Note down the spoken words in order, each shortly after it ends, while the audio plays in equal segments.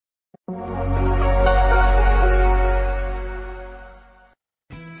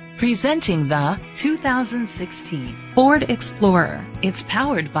Presenting the 2016 Ford Explorer. It's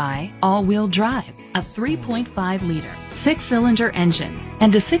powered by all-wheel drive, a 3.5-liter, 6-cylinder engine,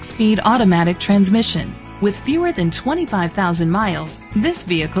 and a 6-speed automatic transmission. With fewer than 25,000 miles, this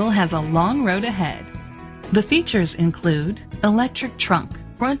vehicle has a long road ahead. The features include electric trunk,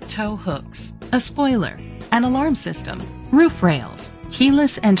 front tow hooks, a spoiler, an alarm system, roof rails,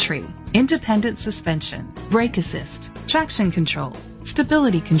 keyless entry, independent suspension, brake assist, traction control,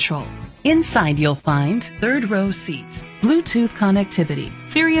 stability control. Inside you'll find third-row seats, Bluetooth connectivity,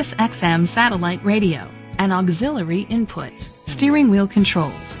 Sirius XM satellite radio, an auxiliary input, steering wheel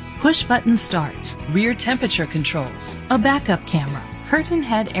controls, push-button start, rear temperature controls, a backup camera, curtain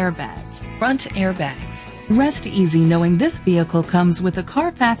head airbags, front airbags. Rest easy knowing this vehicle comes with a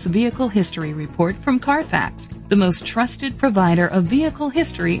Carfax Vehicle History Report from Carfax, the most trusted provider of vehicle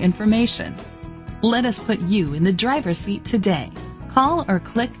history information. Let us put you in the driver's seat today. Call or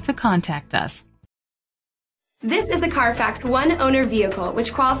click to contact us. This is a Carfax one-owner vehicle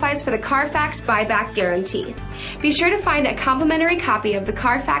which qualifies for the Carfax buyback guarantee. Be sure to find a complimentary copy of the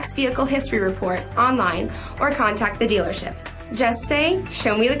Carfax Vehicle History Report online or contact the dealership. Just say,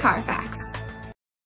 "Show me the Carfax."